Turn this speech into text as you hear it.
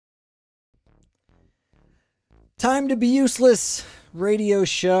Time to Be Useless radio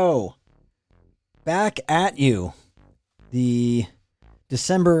show. Back at you. The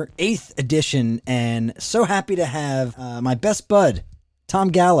December 8th edition, and so happy to have my best bud, Tom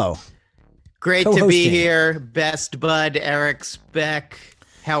Gallo. Great co-hosting. To be here. Best bud, Eric Speck.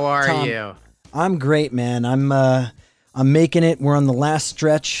 How are Tom, you? I'm great, man. I'm making it. We're on the last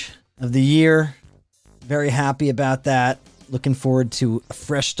stretch of the year. Very happy about that. Looking forward to a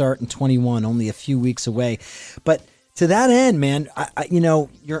fresh start in 21, only a few weeks away. But to that end, man,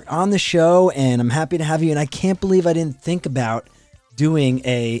 you're on the show and I'm happy to have you. And I can't believe I didn't think about doing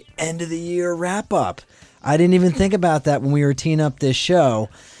a end of the year wrap up. I didn't even think about that when we were teeing up this show.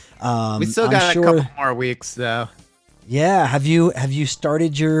 We still got a couple more weeks though. Yeah. Have you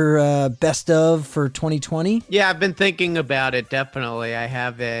started your best of for 2020? Yeah, I've been thinking about it. Definitely. I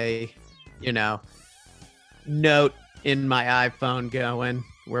have a, note in my iPhone going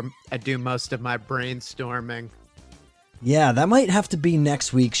where I do most of my brainstorming. Yeah, that might have to be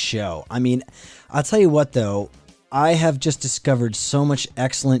next week's show. I mean, I'll tell you what though, I have just discovered so much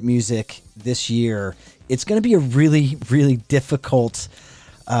excellent music this year. It's going to be a really, really difficult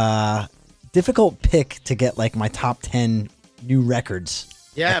pick to get like my top 10 new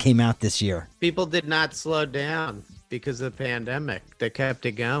records that came out this year. People did not slow down because of the pandemic. They kept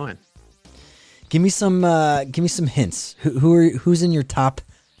it going. Give me some hints. Who's in your top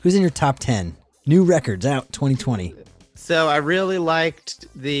 10 new records out 2020? So I really liked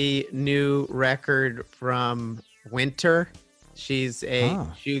the new record from Winter. She's a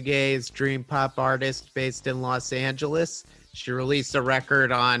shoegaze dream pop artist based in Los Angeles. She released a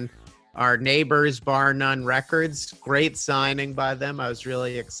record on our neighbors, Bar None Records. Great signing by them. I was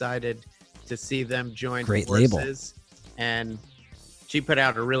really excited to see them join Great forces. label. And she put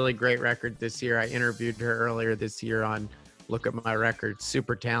out a really great record this year. I interviewed her earlier this year on Look at My Record.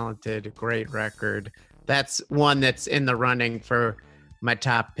 Super talented, great record. That's one that's in the running for my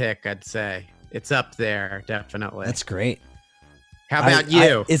top pick, I'd say. It's up there, definitely. That's great. How about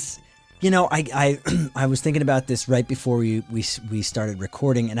you? I was thinking about this right before we started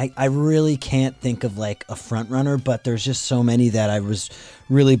recording, and I really can't think of like a front runner, but there's just so many that I was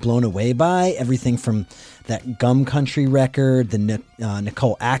really blown away by. Everything from that Gum Country record, the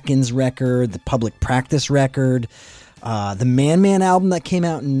Nicole Atkins record, the Public Practice record, the Man Man album that came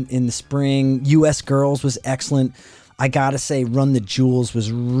out in the spring. U.S. Girls was excellent. I gotta say, Run the Jewels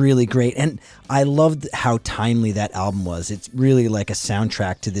was really great, and I loved how timely that album was. It's really like a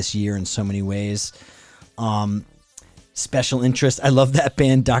soundtrack to this year in so many ways. Special Interest, I love that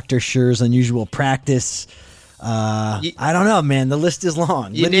band, Dr. Scher's Unusual Practice. I don't know, man. The list is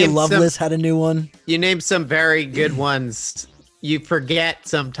long. Lydia Loveless had a new one. You named some very good ones. You forget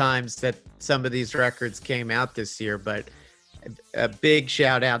sometimes that some of these records came out this year, but a big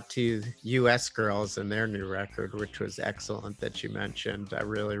shout out to U.S. Girls and their new record, which was excellent that you mentioned. I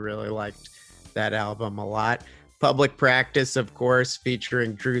really, really liked that album a lot. Public Practice, of course,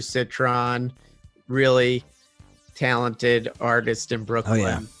 featuring Drew Citron, really talented artist in Brooklyn. Oh,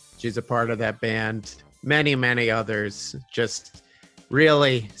 yeah. She's a part of that band. Many, many others. Just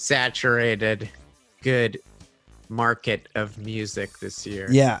really saturated, good market of music this year.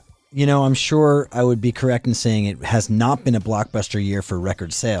 Yeah. I'm sure I would be correct in saying it has not been a blockbuster year for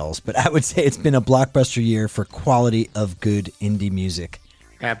record sales, but I would say it's been a blockbuster year for quality of good indie music.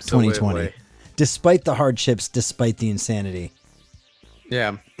 Absolutely. 2020. Despite the hardships, despite the insanity.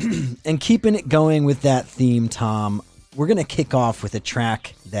 Yeah. And keeping it going with that theme, Tom, we're going to kick off with a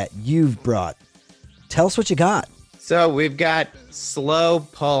track that you've brought. Tell us what you got. So we've got Slow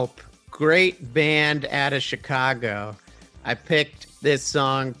Pulp, great band out of Chicago. I picked this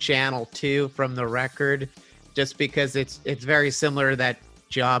song, Channel 2, from the record, just because it's very similar to that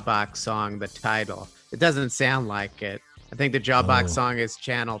Jawbox song, the title. It doesn't sound like it. I think the Jawbox song is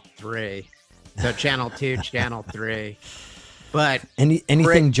Channel 3. So Channel 2, Channel 3. But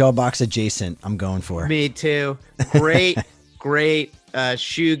anything Jawbox adjacent, I'm going for. Me too. Great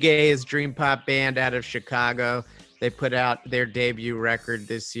shoegaze dream pop band out of Chicago. They put out their debut record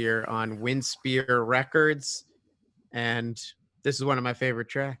this year on Windspear Records. And this is one of my favorite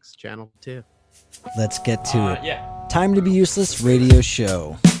tracks, Channel 2. Let's get to it. Yeah. Time to Be Useless radio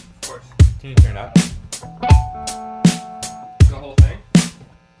show. Of course. Can you turn it up? The whole thing?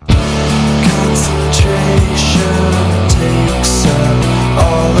 Concentration takes up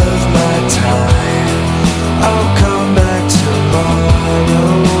all of my time. I'll come back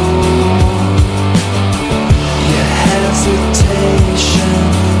tomorrow. Your hesitation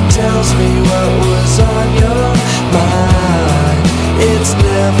tells me what was on your mind. It's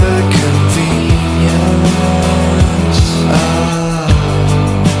never convenient.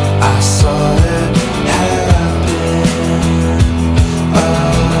 I saw it happen.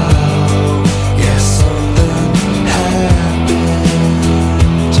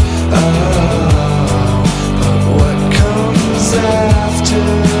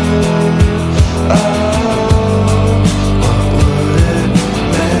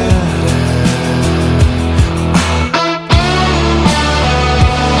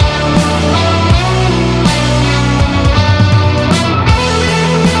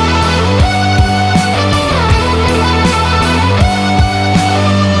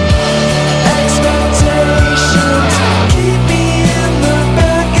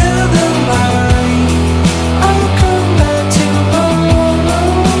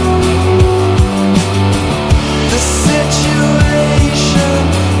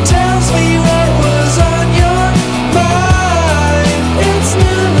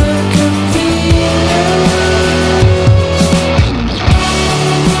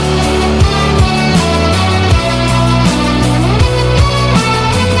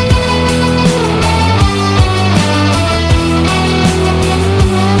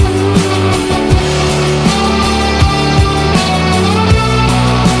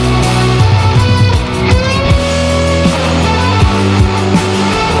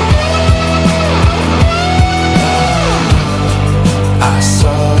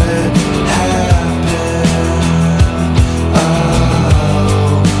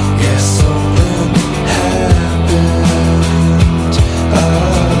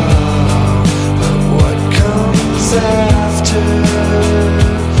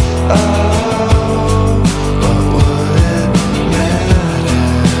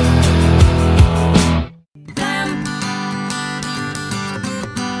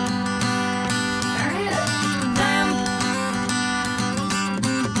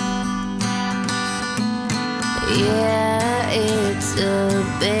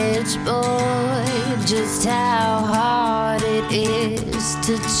 college boy just how hard it is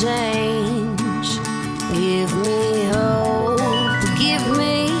to change. Give me hope, give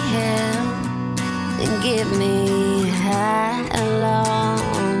me help, and give me high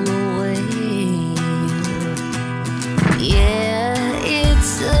along the way. Yeah,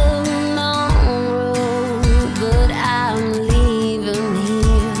 it's a long road, but I'm leaving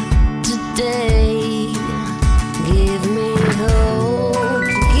here today. Give me hope,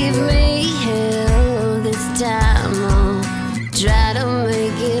 give me help. This time I'll try to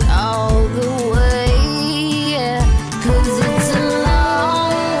make it all the way. Yeah, 'cause it's a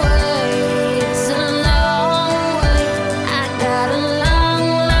long way, it's a long way. I got a long,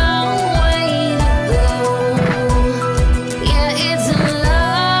 long way to go. Yeah, it's a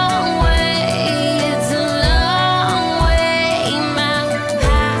long way, it's a long way. My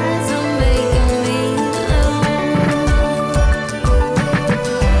eyes are making me low.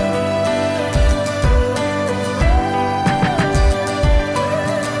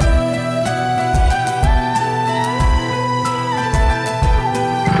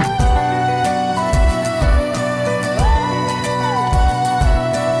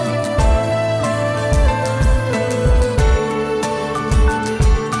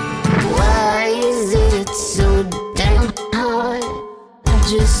 Why is it so damn hard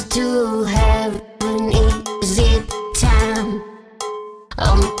just to have an easy time?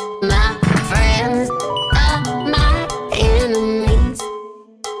 All my friends are my enemies,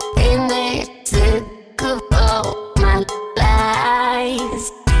 and they're sick of all my lies.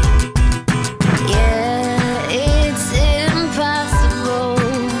 Yeah, it's impossible,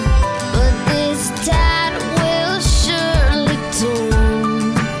 but this tide will surely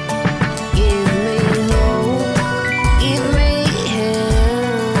turn. Give me hope, give me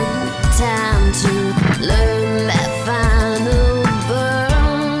help. Time to learn that final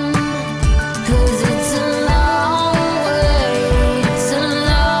burn. 'Cause it's a long way, it's a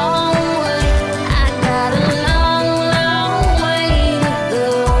long way. I got a long, long way to go.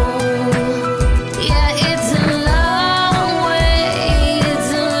 Yeah, it's a long way, it's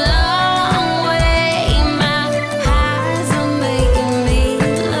a long way. My eyes are making me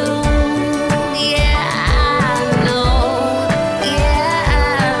low. Yeah, I know, yeah,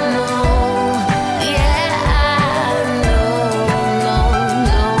 I know, yeah, I know, no,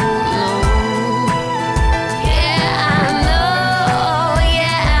 no, no. Yeah, I know,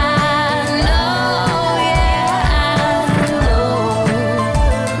 yeah, I know, yeah, I know,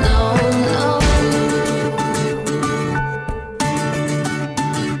 no, no.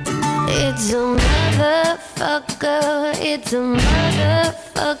 It's a motherfucker, it's a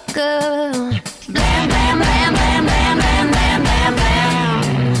motherfucker. Blam, blam, blam, blam, blam, blam, blam, blam, blam.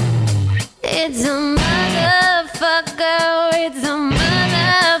 It's a motherfucker, it's a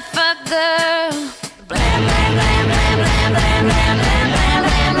motherfucker. Blam, blam, blam, blam, blam, blam, blam, blam, blam,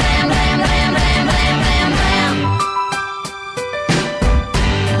 blam, blam, blam, blam, blam, blam, blam, blam.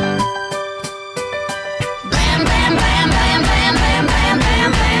 Blam, blam, blam, blam, blam, blam, blam,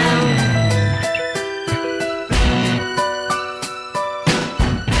 blam, blam.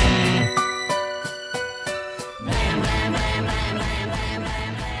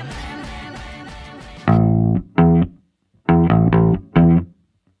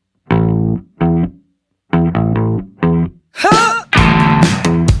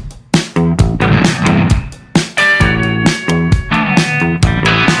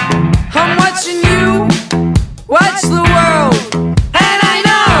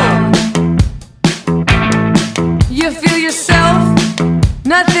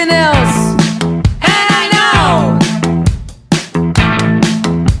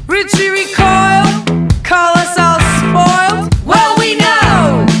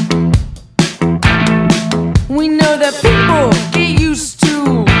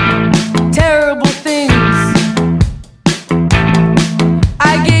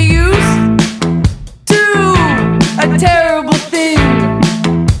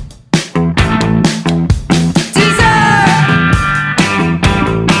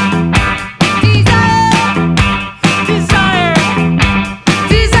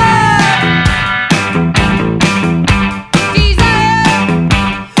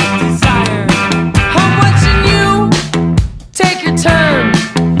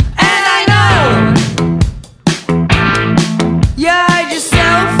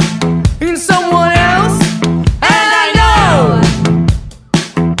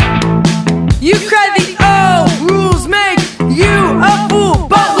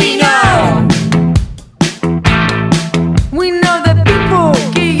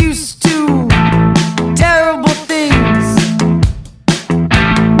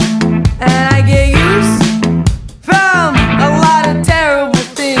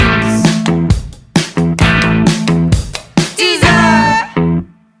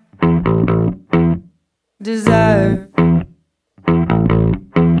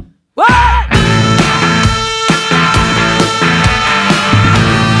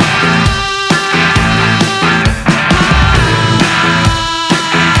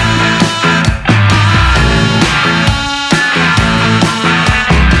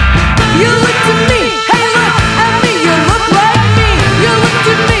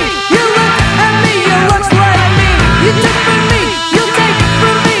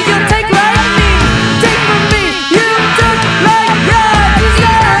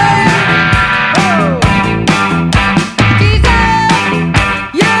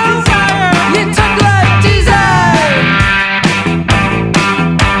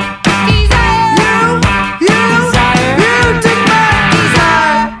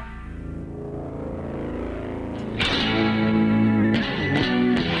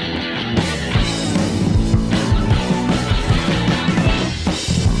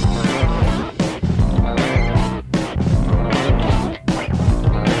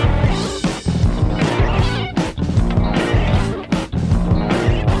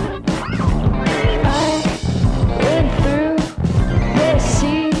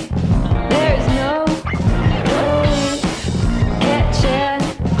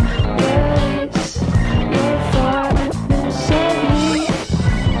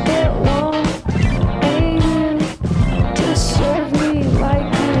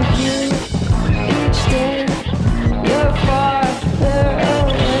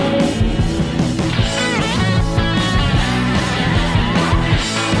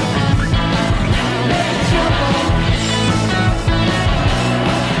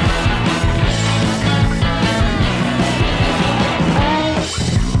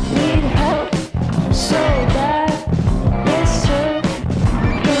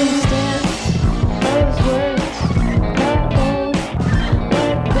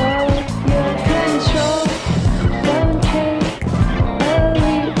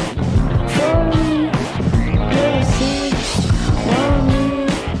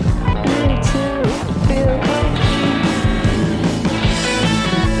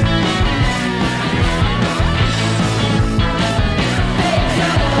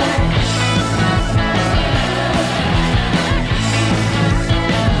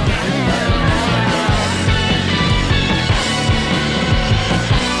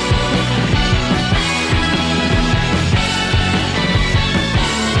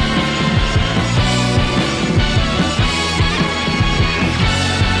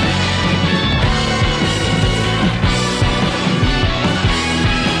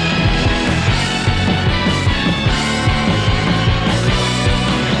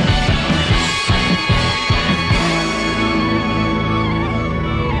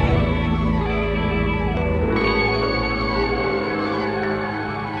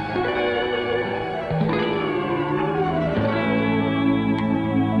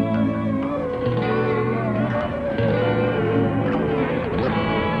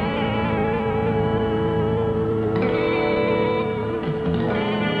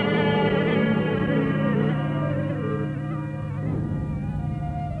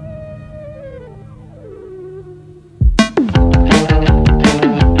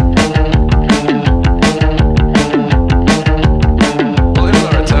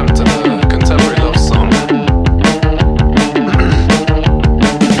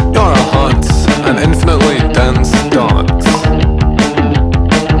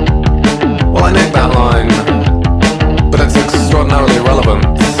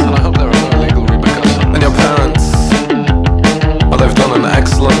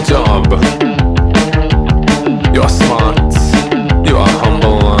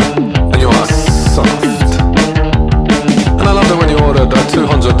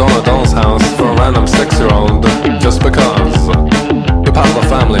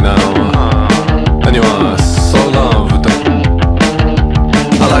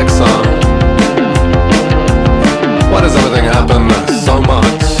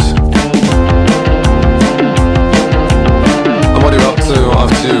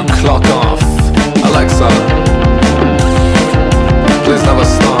 you clock off. Alexa, please never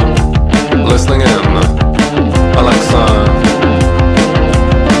stop listening in. Alexa,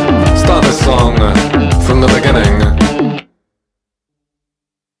 start this song from the beginning.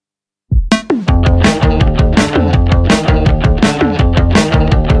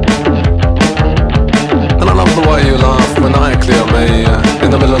 And I love the way you laugh maniacally at me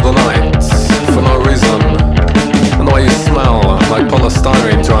in the middle of the night for no reason. And the way you smell like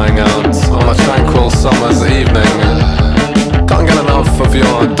polystyrene drying out on a tranquil summer's evening. Can't get enough of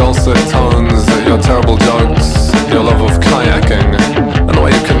your dulcet tones, your terrible jokes, your love of kayaking, and the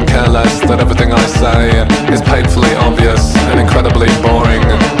way you couldn't care less that everything I say is painfully obvious and incredibly boring.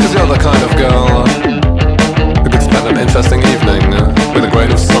 Cause you're the kind of girl who could spend an interesting evening with a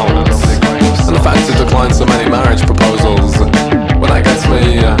grain of salt. And the fact you decline so many marriage proposals, well, that gets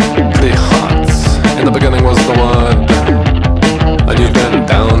me pretty hot. In the beginning was the word, and you've been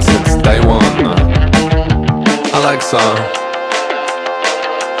down since day one. Alexa,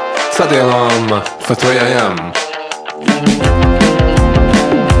 set the alarm for 3 a.m.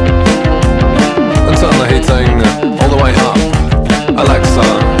 and turn the heating all the way up. Alexa,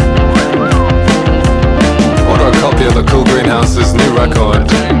 order a copy of the Cool Greenhouse's new record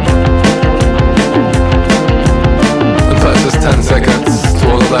and purchase 10 tickets to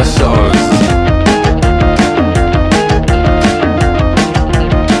all of their shows.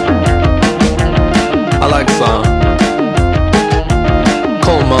 Alexa,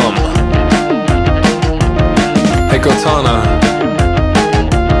 call Mom. Hey Cortana,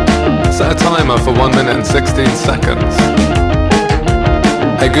 set a timer for 1 minute and 16 seconds.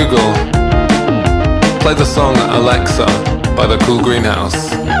 Hey Google, play the song Alexa by the Cool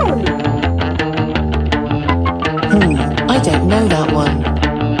Greenhouse. I don't know that one.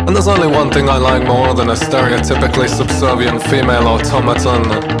 And there's only one thing I like more than a stereotypically subservient female automaton,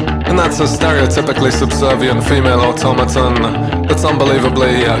 and that's a stereotypically subservient female automaton that's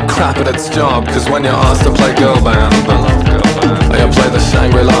unbelievably crap at its job. Cause when you're asked to play girl band, you play the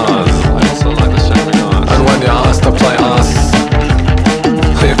Shangri-Las. I also like the Shangri-Las. And when you're asked to play us,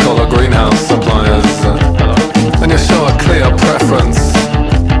 you call the greenhouse suppliers, and you show a clear preference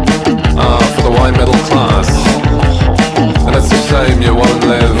for the white middle class. And it's a shame you won't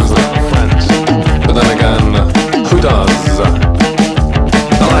live French, but then again, who does?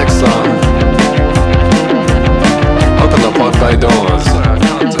 Alexa, open the pod bay doors.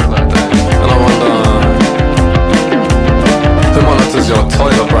 And I wonder, who monitors your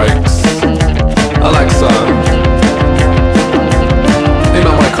toilet breaks? Alexa,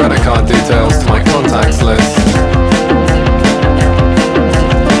 email my credit card details to my contacts list,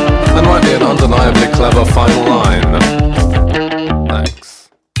 and write me an undeniably clever final line. Thanks.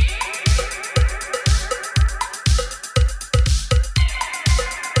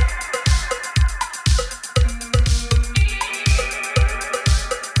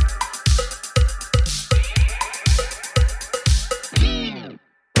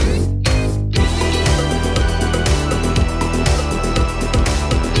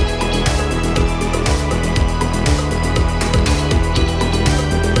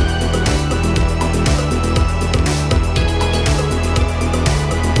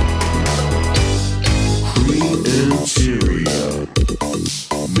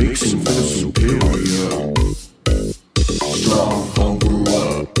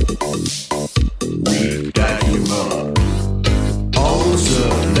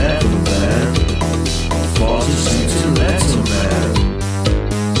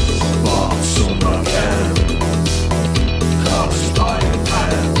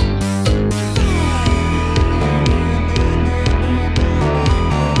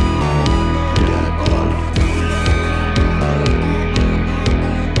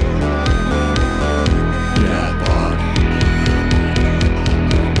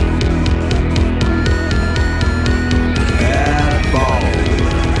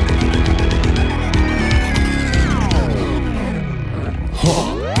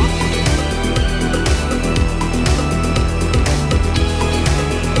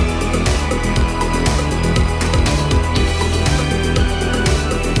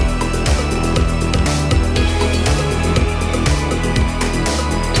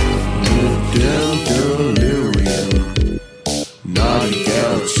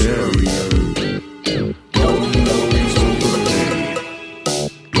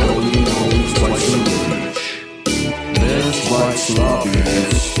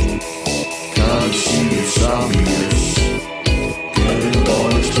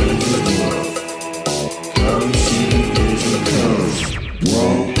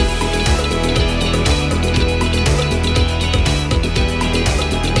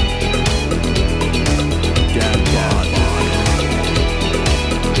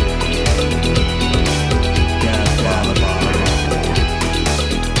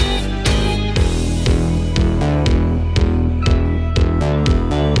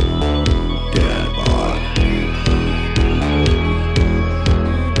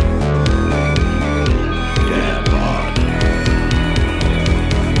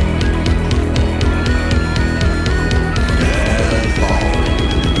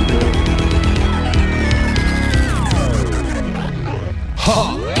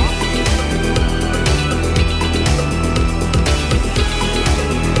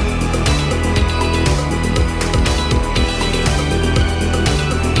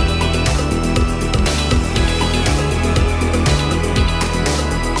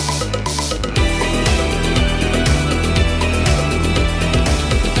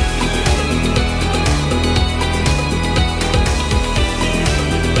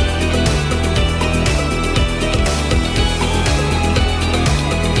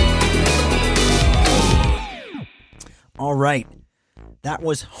 All right. That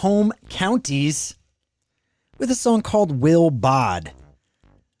was Home Counties with a song called Will Bod.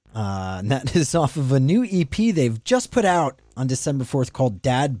 And that is off of a new EP they've just put out on December 4th called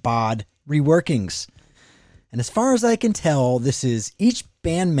Dad Bod Reworkings. And as far as I can tell, this is each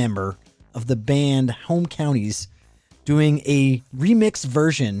band member of the band Home Counties doing a remix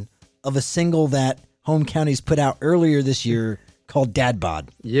version of a single that Home Counties put out earlier this year called Dad Bod.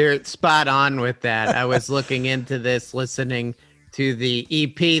 You're spot on with that. I was looking into this, listening to the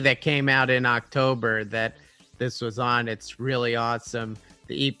EP that came out in October that this was on. It's really awesome.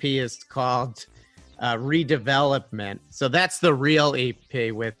 The EP is called Redevelopment. So that's the real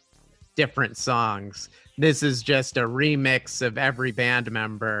EP with different songs. This is just a remix of every band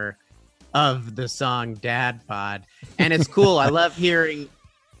member of the song Dad Bod. And it's cool. I love hearing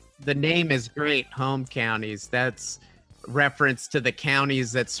the name is great, Home Counties. That's reference to the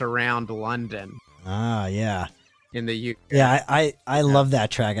counties that surround London. Ah, yeah. In the UK. Yeah, I love that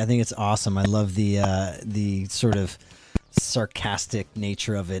track. I think it's awesome. I love the sort of sarcastic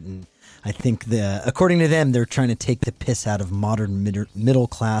nature of it, and I think according to them, they're trying to take the piss out of modern middle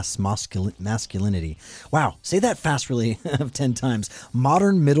class masculinity. Wow, say that fast, really, 10 times.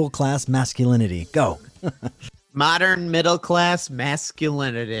 Modern middle class masculinity. Go. Modern middle class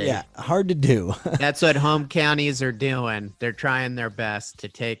masculinity. Yeah, hard to do. That's what Home Counties are doing. They're trying their best to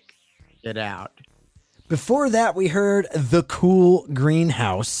take it out. Before that, we heard The Cool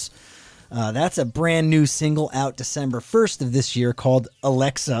Greenhouse. That's a brand new single out December 1st of this year called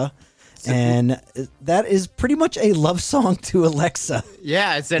Alexa. And that is pretty much a love song to Alexa.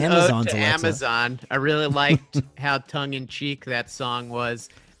 Yeah, it's an Amazon's ode to Alexa. Amazon. I really liked how tongue-in-cheek that song was.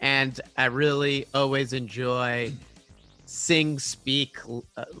 And I really always enjoy sing-speak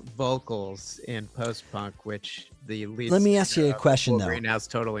vocals in post-punk, which the lead Let me ask you a singer of question, Cool though. Greenhouse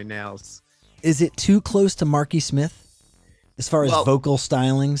totally nails. Is it too close to Marky Smith as far as Well- vocal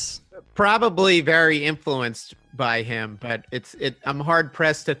stylings? Probably very influenced by him, but I'm hard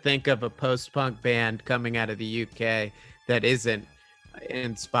pressed to think of a post-punk band coming out of the UK that isn't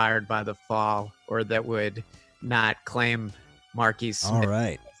inspired by The Fall or that would not claim Marky Smith. All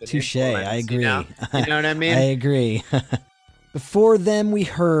right. as an Touche. influence, I agree. You know what I mean? I agree. Before them, we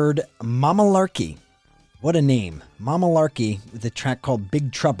heard Mama Larky. What a name. Mama Larky with a track called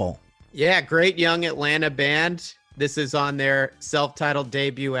Big Trouble. Yeah, great young Atlanta band. This is on their self-titled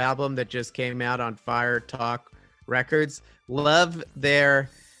debut album that just came out on Fire Talk Records. Love their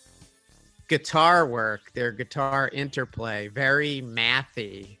guitar work, their guitar interplay. Very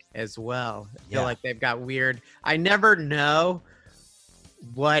mathy as well. I feel Yeah. like they've got weird. I never know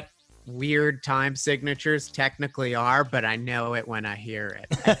what weird time signatures technically are, but I know it when I hear it.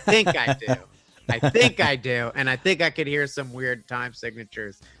 I think I do. I think I do. And I think I could hear some weird time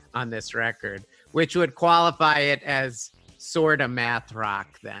signatures on this record, which would qualify it as sort of math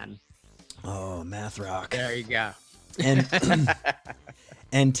rock then. Oh, math rock. There you go. And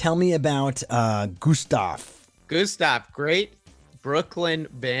and tell me about Gustav. Gustav, great Brooklyn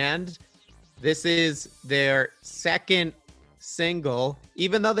band. This is their second single,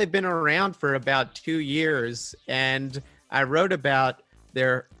 even though they've been around for about 2 years. And I wrote about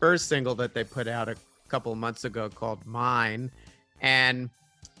their first single that they put out a couple of months ago called Mine. And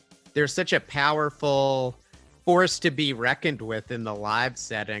they're such a powerful force to be reckoned with in the live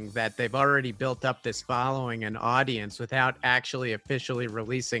setting that they've already built up this following and audience without actually officially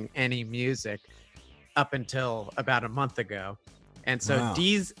releasing any music up until about a month ago. And so Wow.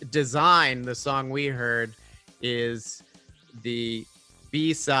 Dee's Design, the song we heard, is the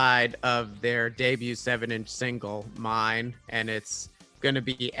B-side of their debut 7-inch single, Mine, and it's going to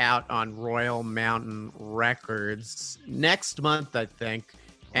be out on Royal Mountain Records next month, I think.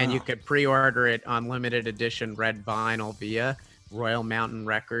 And you Wow. could pre-order it on limited edition red vinyl via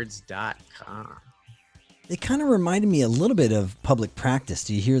royalmountainrecords.com. They kind of reminded me a little bit of Public Practice.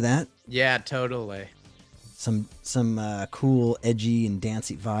 Do you hear that? Yeah, totally. Some cool, edgy, and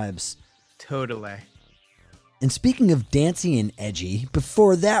dancey vibes. Totally. And speaking of dancey and edgy,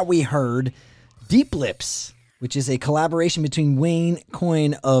 before that we heard Deep Lips which is a collaboration between Wayne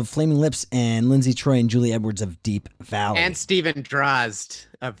Coyne of Flaming Lips and Lindsay Troy and Julie Edwards of Deep Valley. And Stephen Drozd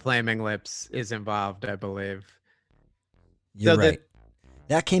of Flaming Lips is involved, I believe. You're so right.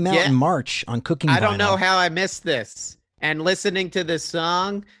 That came out in March on Cooking I don't Vinyl. know how I missed this. And listening to this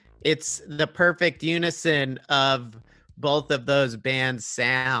song, it's the perfect unison of both of those bands'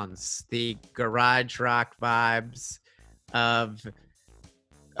 sounds. The garage rock vibes of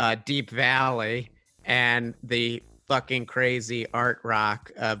Deep Valley and the fucking crazy art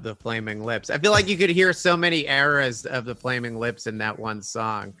rock of the Flaming Lips. I feel like you could hear so many eras of the Flaming Lips in that one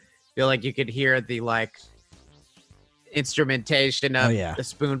song. I feel like you could hear the like instrumentation of A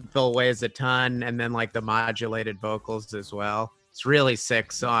Spoonful Weighs a Ton, and then like the modulated vocals as well. It's really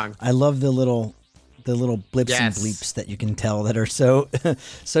sick song. I love the little blips and bleeps that you can tell that are so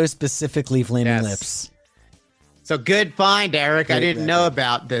specifically Flaming Lips. So good find, Eric. Great I didn't record. know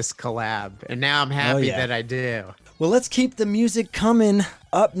about this collab, and now I'm happy that I do. Well, let's keep the music coming.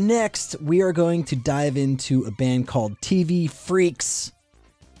 Up next, we are going to dive into a band called TV Freaks.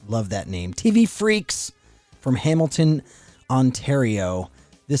 Love that name. TV Freaks from Hamilton, Ontario.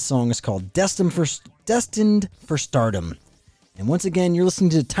 This song is called Destined for Stardom. And once again, you're listening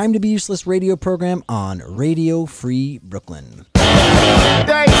to the Time to Be Useless radio program on Radio Free Brooklyn.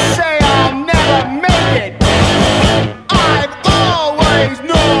 They say I'll never make it. I've always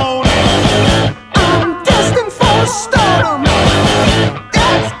known I'm destined for stardom.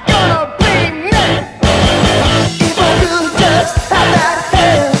 That's gonna be me. If I could just have that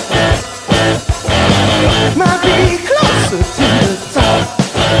hair, might be closer to the top.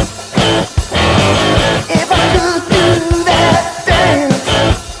 If I could do that dance,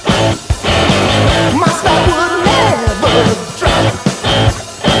 my star would never drop.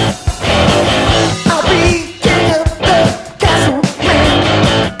 I'll be king of the castle, man,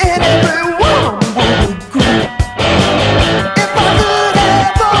 and everyone would agree. If I could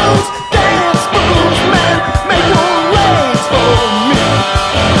have those dance moves, man, make your legs for me.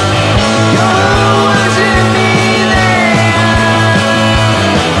 You're watching me there.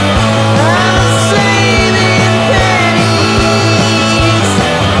 I'm saving pennies.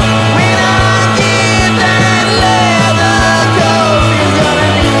 When I get that leather coat, it's gonna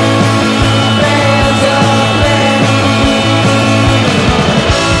need bands of plenty.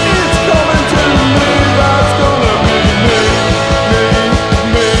 It's coming to me, that's gonna be me.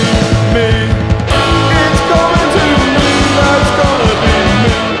 It's coming to me, that's gonna be me.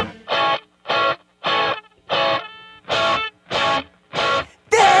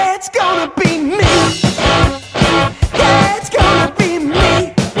 That's gonna be me. That's gonna be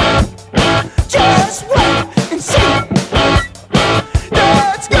me. Just wait and see.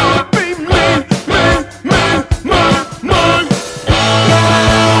 That's gonna be me.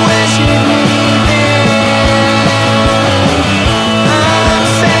 You're wishing me there. I'm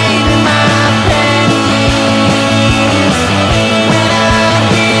saving my pennies. When I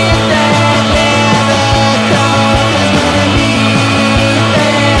get that leather coat, it's gonna need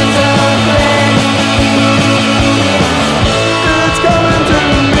bands of plenty. It's coming to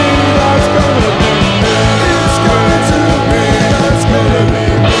me, that's gonna be me. It's coming to me, that's gonna be me. It's coming to me, that's gonna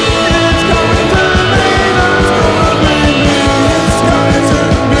be me. It's coming to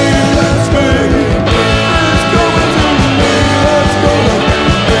me, that's gonna be me. It's coming to me, that's gonna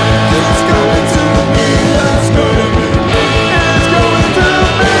be me. It's coming to me, that's gonna be me. It's coming to me,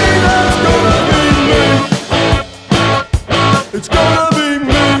 that's gonna be me. It's gonna be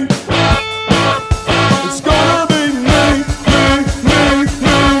me. It's gonna be me.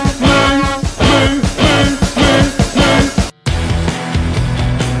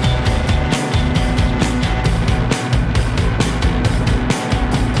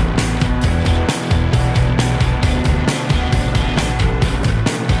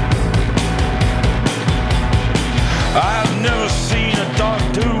 I've never seen a dog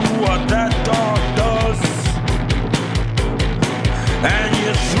do what that dog does. And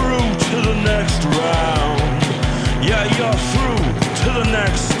you're through to the next round. Yeah, you're through to the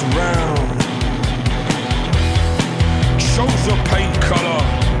next round. Chose a paint color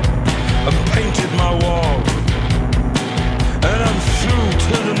and painted my wall. And I'm through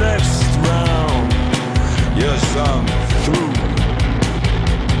to the next round. Yes, I'm through.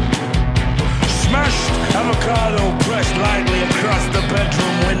 Smashed avocado pressed lightly across the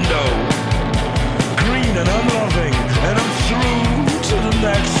bedroom window. Green and unloving, and I'm through to the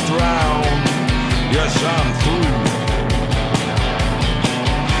next round. Yes, I'm through.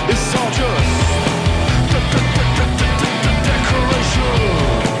 It's all just decoration.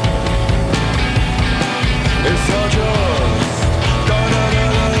 It's all just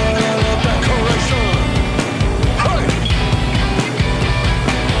decoration.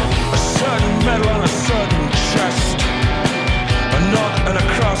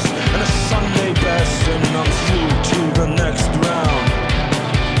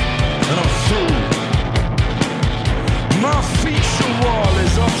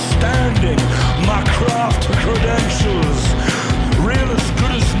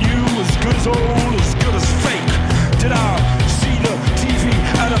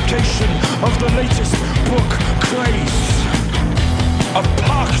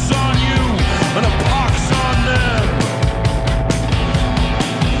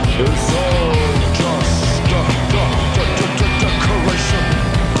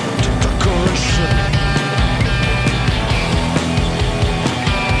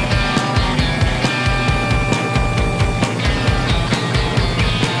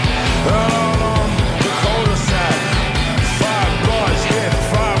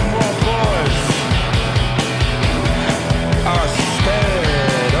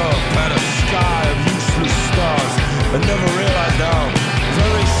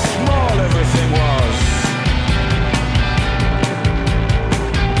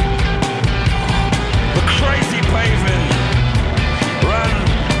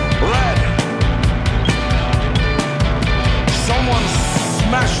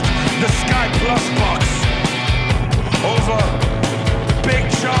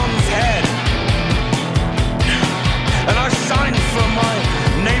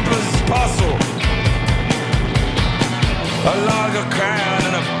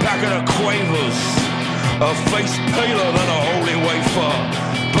 head of quavers, a face paler than a holy wafer.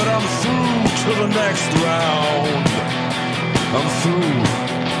 But I'm through to the next round. I'm through.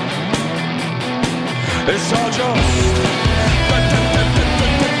 It's all just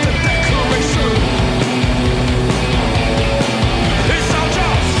declaration. It's all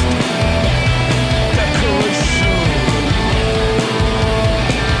just declaration.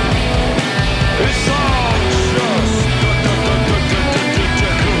 It's all just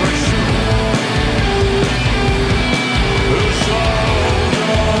declaration. It's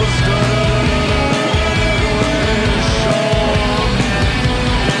all just declaration.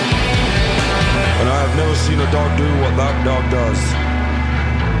 And I have never seen a dog do what that dog does.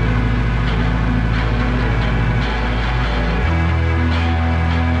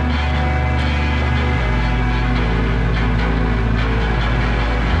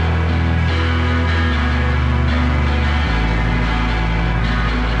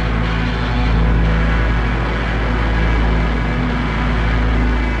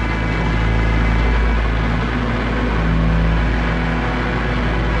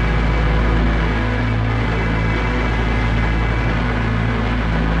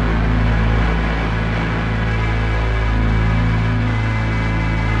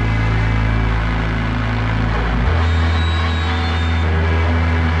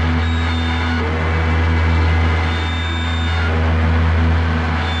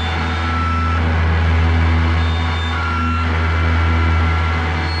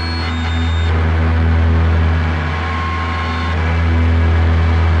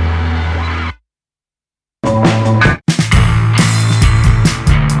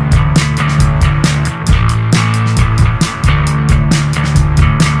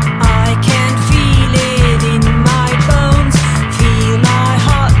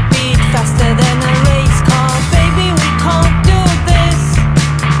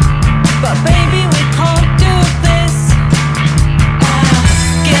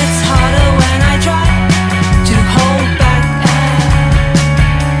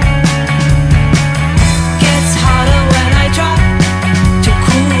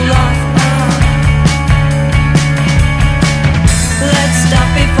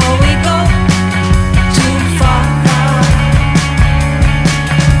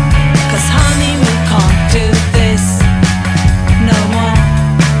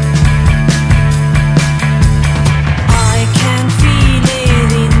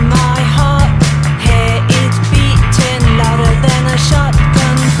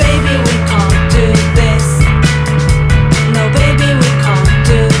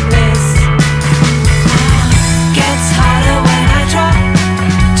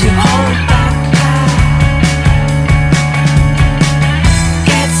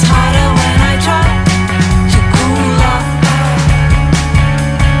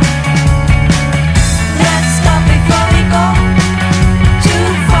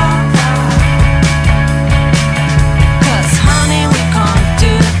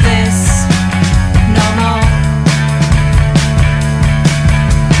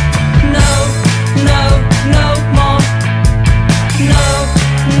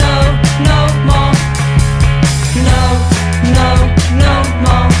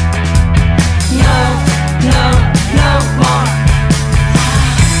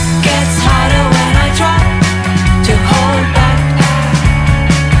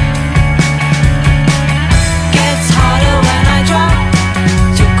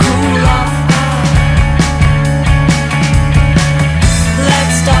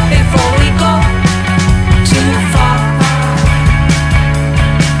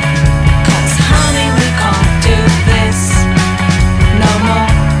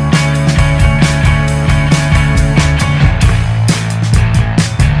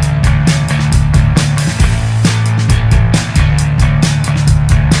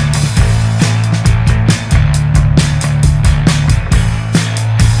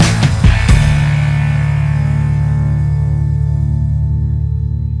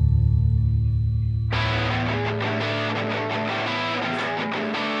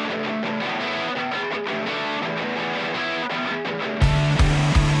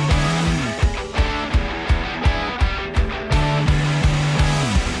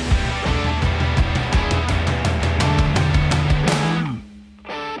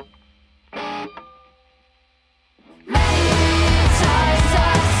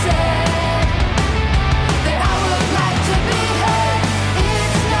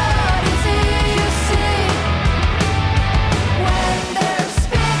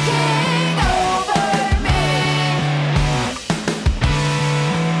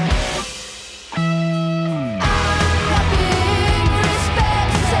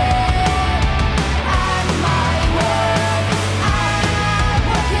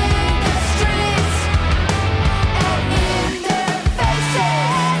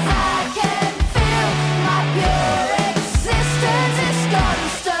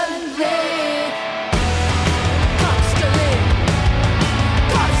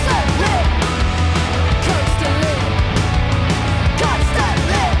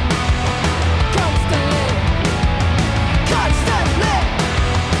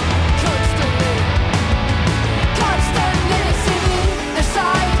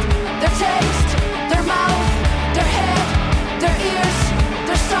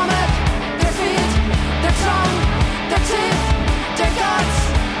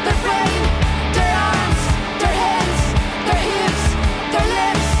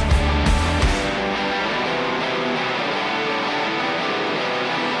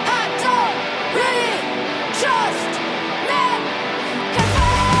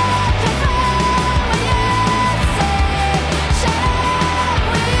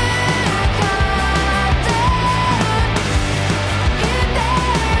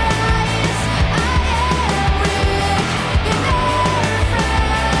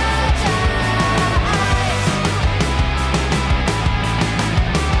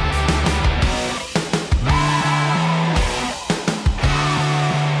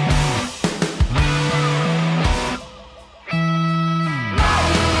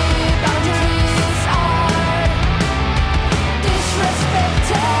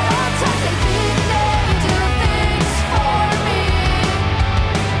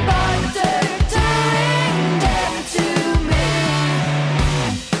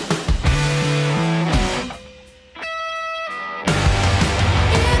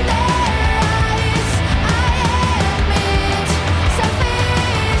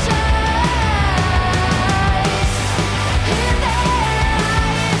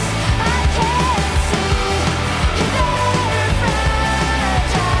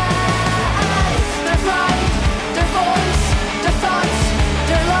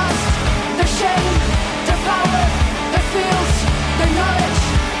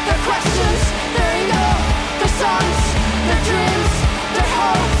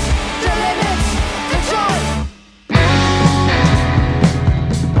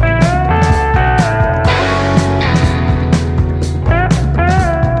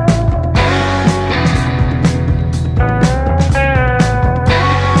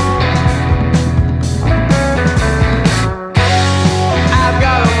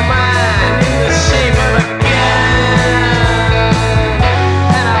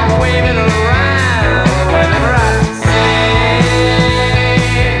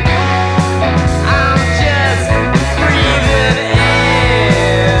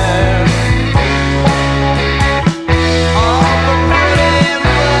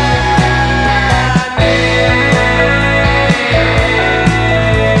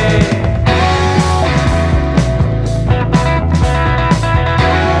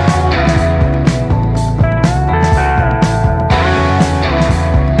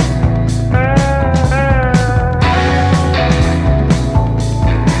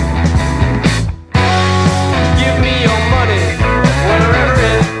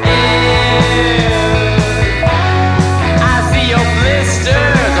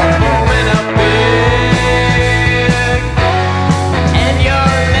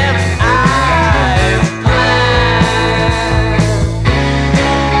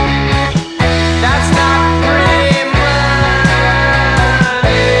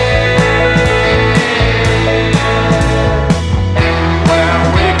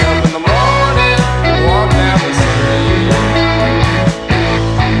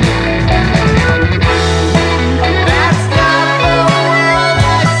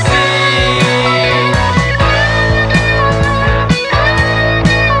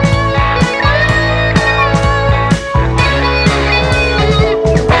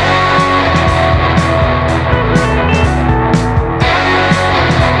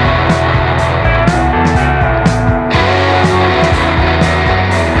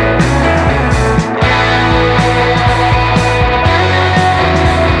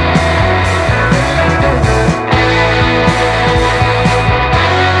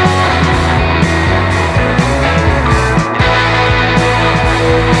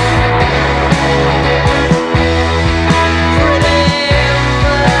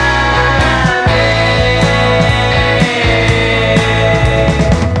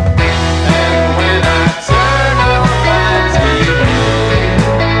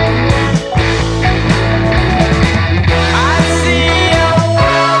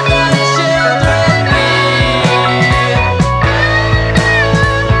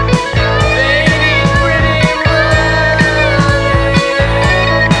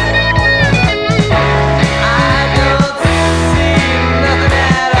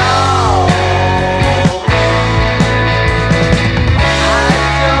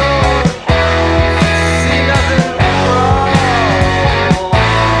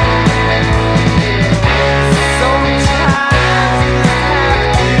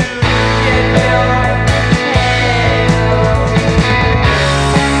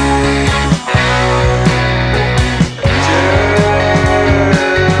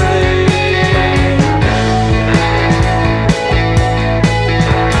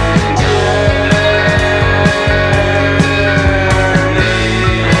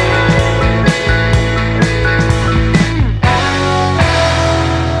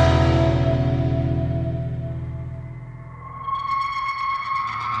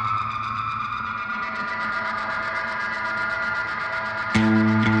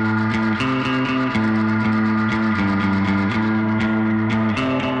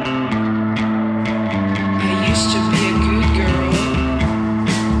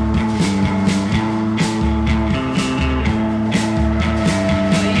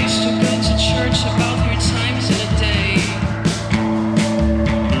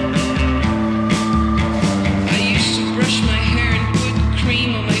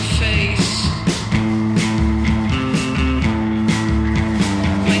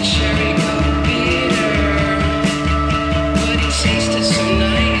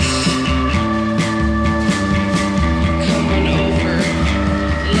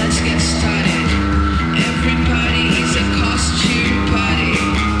 get started. Everybody is a costume party.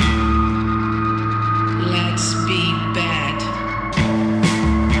 Let's be bad.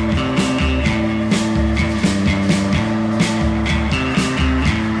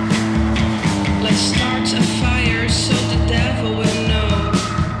 Let's start a fire so the devil will know.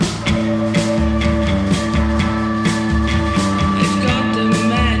 I've got the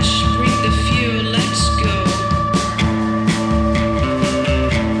match, bring the fuel, let's go.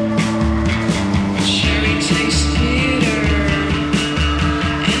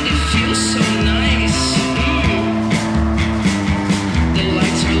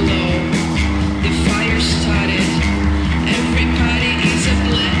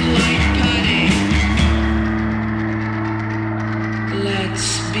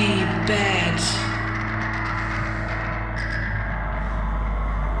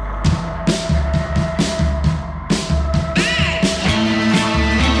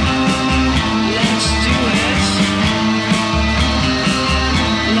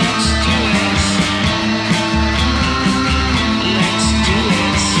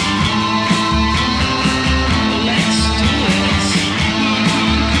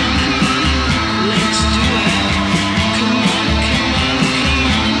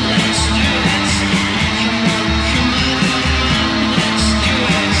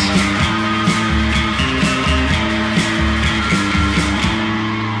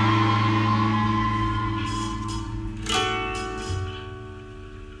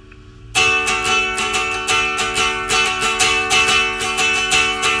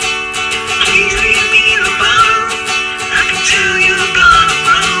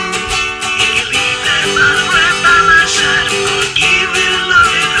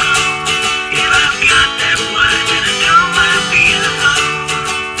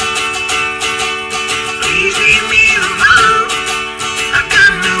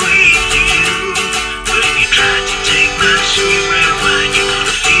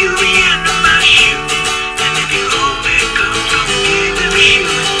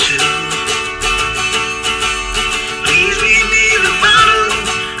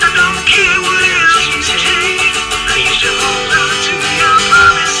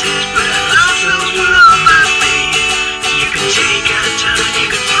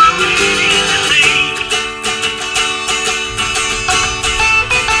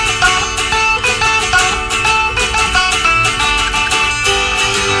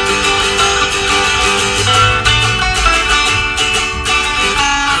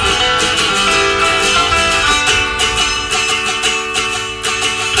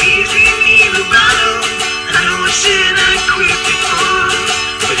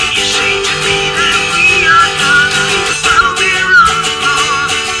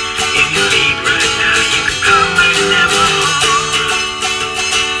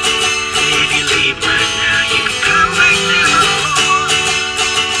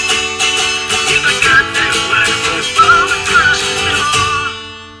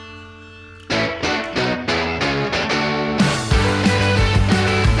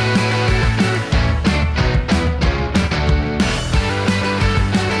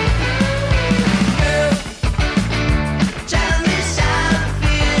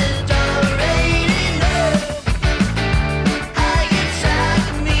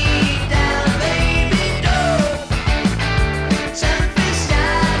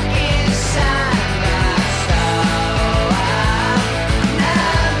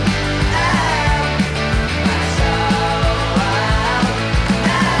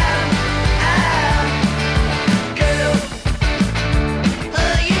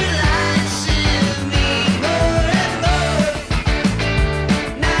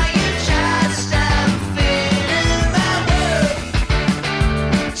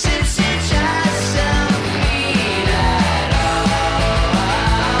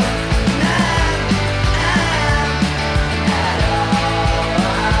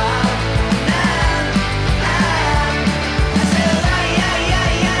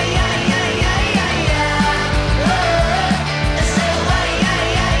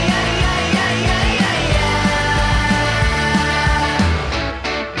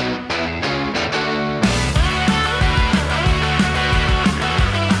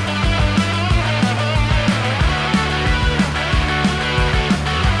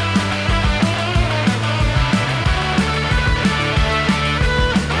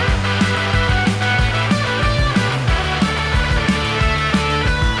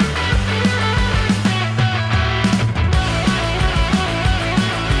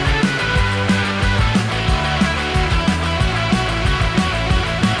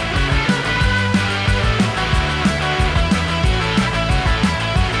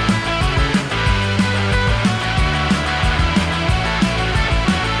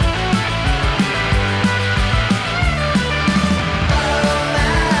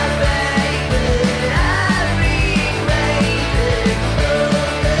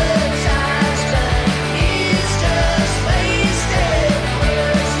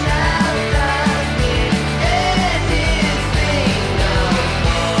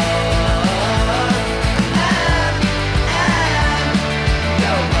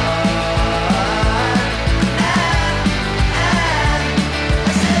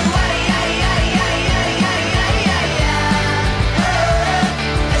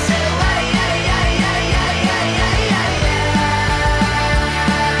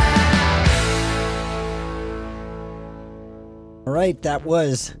 right, that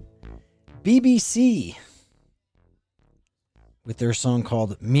was BBC with their song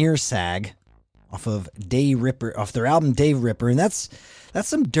called Mearsag off of off their album Dave Ripper, and that's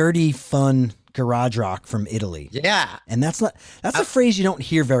some dirty, fun garage rock from Italy. Yeah. And that's a phrase you don't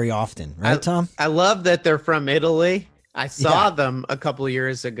hear very often, right, Tom? I love that they're from Italy. I saw them a couple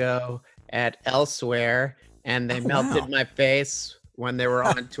years ago at Elsewhere, and they melted my face when they were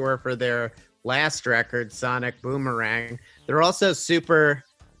on tour for their last record, Sonic Boomerang. They're also super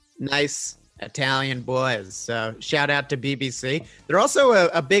nice Italian boys. So shout out to BBC. They're also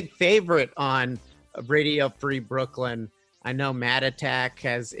a big favorite on Radio Free Brooklyn. I know Matt Attack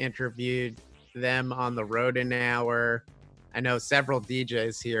has interviewed them on the Rodin Hour. I know several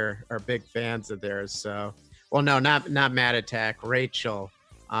DJs here are big fans of theirs. So, well, no, not Matt Attack, Rachel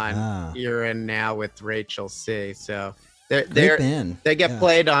on Here and Now with Rachel C. So they get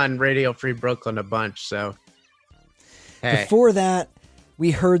played on Radio Free Brooklyn a bunch. So hey. Before that,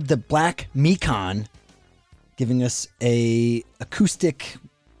 we heard the Black Mekon giving us a acoustic,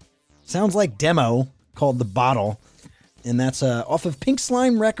 sounds like demo called The Bottle. And that's off of Pink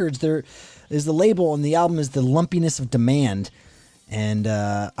Slime Records. There is the label, and the album is The Lumpiness of Demand. And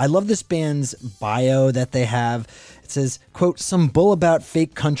I love this band's bio that they have. It says, quote, some bull about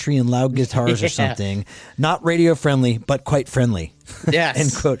fake country and loud guitars or something. Not radio friendly, but quite friendly. Yes.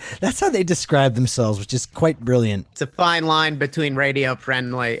 End quote. That's how they describe themselves, which is quite brilliant. It's a fine line between radio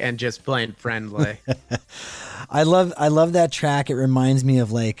friendly and just plain friendly. I love that track. It reminds me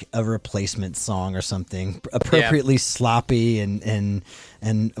of like a Replacement song or something, appropriately sloppy and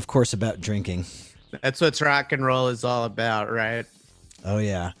of course about drinking. That's what rock and roll is all about, right? Oh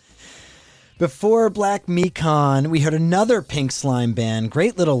yeah. Before Black Mekon, we heard another Pink Slime band.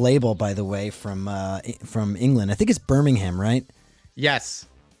 Great little label, by the way, from England. I think it's Birmingham, right? Yes.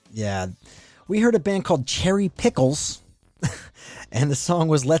 Yeah. We heard a band called Cherry Pickles, and the song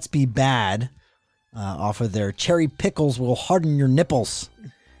was Let's Be Bad. Off of their Cherry Pickles Will Harden Your Nipples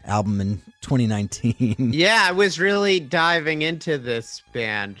album in 2019. Yeah, I was really diving into this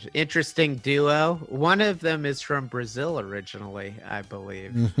band. Interesting duo. One of them is from Brazil originally, I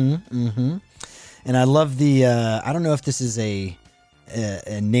believe. And I love the, I don't know if this is a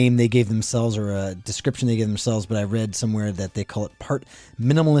name they gave themselves or a description they gave themselves, but I read somewhere that they call it part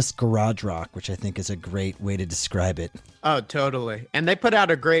minimalist garage rock, which I think is a great way to describe it. Oh, totally. And they put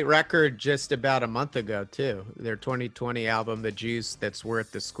out a great record just about a month ago, too. Their 2020 album, The Juice That's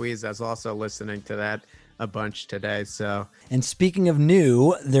Worth the Squeeze. I was also listening to that a bunch today. So, and speaking of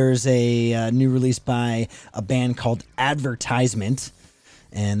new, there's a new release by a band called Advertisement,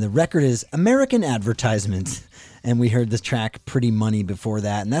 and the record is American Advertisement. And we heard this track Pretty Money before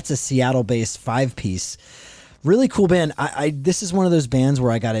that, and that's a Seattle-based 5-piece. Really cool band. This is one of those bands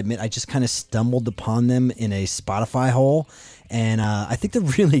where I got to admit, I just kind of stumbled upon them in a Spotify hole, and I think they're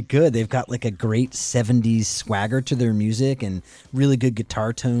really good. They've got like a great 70s swagger to their music and really good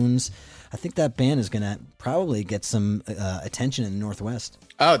guitar tones. I think that band is going to probably get some attention in the Northwest.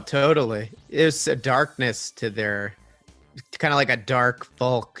 Oh, totally. There's a darkness to their, kind of like a dark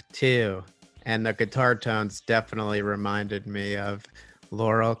folk too. And the guitar tones definitely reminded me of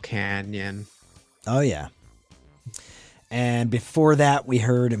Laurel Canyon. Oh, yeah. And before that, we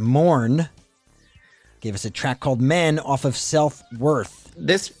heard Mourn gave us a track called Men off of Self-Worth.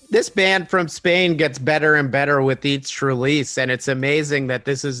 This band from Spain gets better and better with each release, and it's amazing that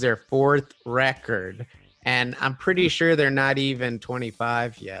this is their 4th record. And I'm pretty sure they're not even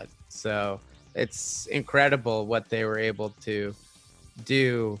 25 yet. So it's incredible what they were able to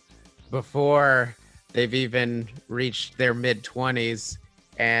do before they've even reached their mid-20s.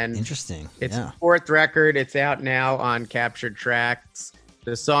 And interesting. It's 4th record. It's out now on Captured Tracks.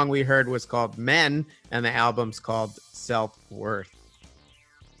 The song we heard was called Men, and the album's called Self-Worth.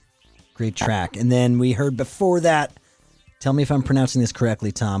 Great track. And then we heard before that, tell me if I'm pronouncing this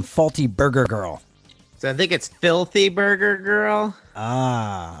correctly, Tom, Faulty Burger Girl. So I think it's Filthy Burger Girl.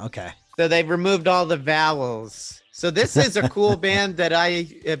 Ah, okay. So they've removed all the vowels. So this is a cool band that I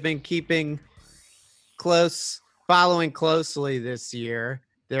have been following closely this year.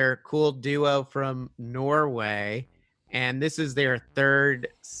 They're a cool duo from Norway, and this is their 3rd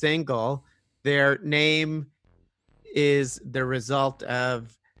single. Their name is the result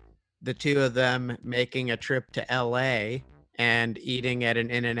of the two of them making a trip to LA and eating at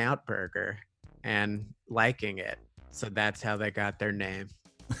an In-N-Out burger and liking it. So that's how they got their name.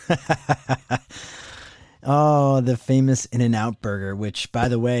 Oh, the famous In-N-Out burger, which, by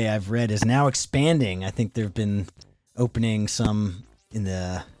the way, I've read is now expanding. I think they've been opening some in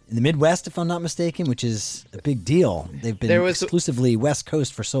the Midwest, if I'm not mistaken, which is a big deal. They've been exclusively West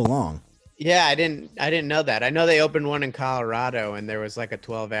Coast for so long. Yeah, I didn't know that. I know they opened one in Colorado and there was like a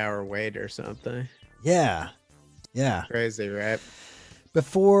 12-hour wait or something. Yeah. Yeah. Crazy, right?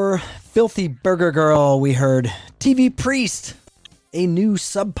 Before Filthy Burger Girl, we heard TV Priest, a new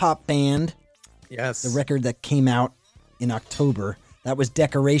sub pop band. Yes. The record that came out in October. That was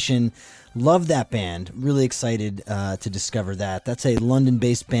Decoration. Love that band. Really excited to discover that. That's a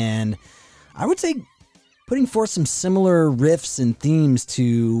London-based band. I would say putting forth some similar riffs and themes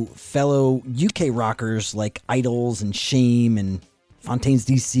to fellow UK rockers like Idols and Shame and Fontaines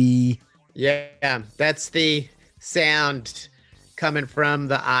DC. Yeah, that's the sound coming from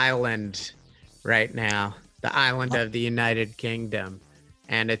the island right now, the island of the United Kingdom.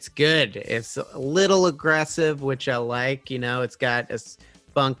 And it's good. It's a little aggressive, which I like. You know, it's got a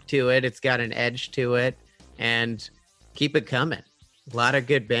spunk to it. It's got an edge to it. And keep it coming. A lot of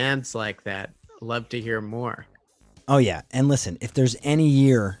good bands like that. Love to hear more. Oh, yeah. And listen, if there's any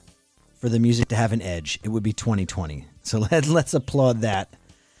year for the music to have an edge, it would be 2020. So let's applaud that.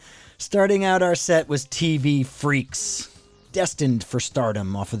 Starting out our set was TV Freaks, Destined for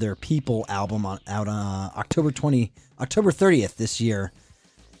Stardom, off of their People album out on October 30th this year.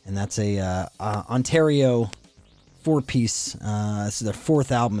 And that's a Ontario 4-piece. This is their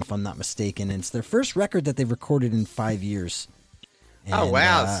 4th album, if I'm not mistaken. And it's their first record that they've recorded in 5 years. Oh,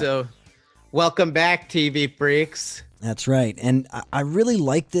 wow. So welcome back, TV Freaks. That's right. And I really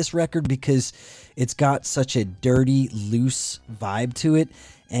like this record because it's got such a dirty, loose vibe to it.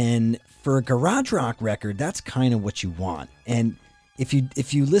 And for a garage rock record, that's kind of what you want. And if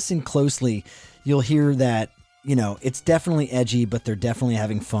you listen closely, you'll hear that, you know, it's definitely edgy, but they're definitely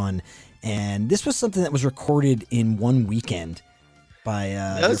having fun. And this was something that was recorded in one weekend by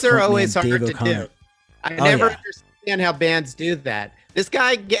those are always hard Dave to O'Connor. do. I never understand how bands do that. This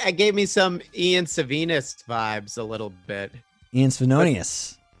guy gave me some Ian Savinas vibes a little bit. Ian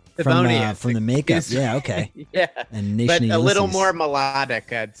Svenonius from the Makeup. Yeah, okay. Yeah, and Nation but of a little Ulysses. more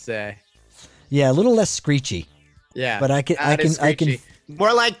melodic, I'd say. Yeah, a little less screechy. Yeah, but I can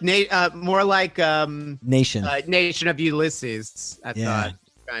more like Nation of Ulysses. I thought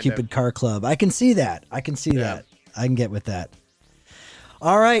Cupid Car Club. I can see that. I can get with that.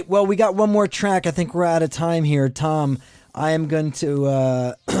 All right. Well, we got one more track. I think we're out of time here, Tom. I am going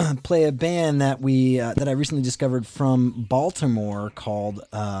to play a band that I recently discovered from Baltimore called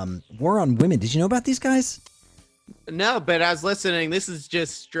War on Women. Did you know about these guys? No, but I was listening. This is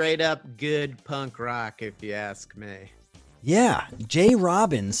just straight up good punk rock, if you ask me. Yeah, Jay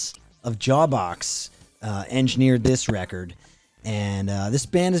Robbins of Jawbox engineered this record, and this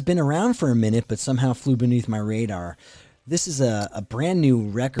band has been around for a minute, but somehow flew beneath my radar. This is a brand new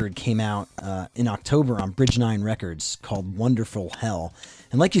record, came out in October on Bridge 9 Records called Wonderful Hell.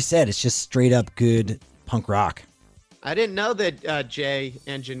 And like you said, it's just straight up good punk rock. I didn't know that Jay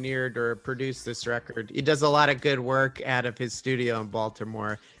engineered or produced this record. He does a lot of good work out of his studio in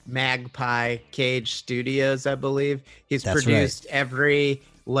Baltimore, Magpie Cage Studios, I believe. He's produced every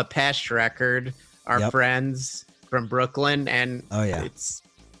Lepesh record, our friends from Brooklyn, and it's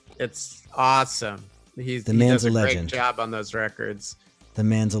awesome. He does a great job on those records. The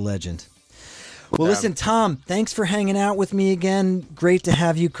man's a legend. Well, listen, Tom, thanks for hanging out with me again. Great to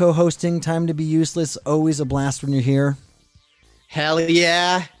have you co-hosting Time to Be Useless. Always a blast when you're here. Hell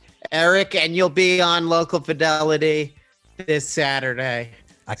yeah, Eric, and you'll be on Local Fidelity this Saturday.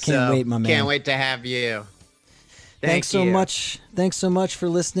 I can't wait, my man. Can't wait to have you. Thanks so much. Thanks so much for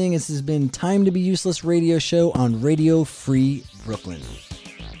listening. This has been Time to Be Useless radio show on Radio Free Brooklyn.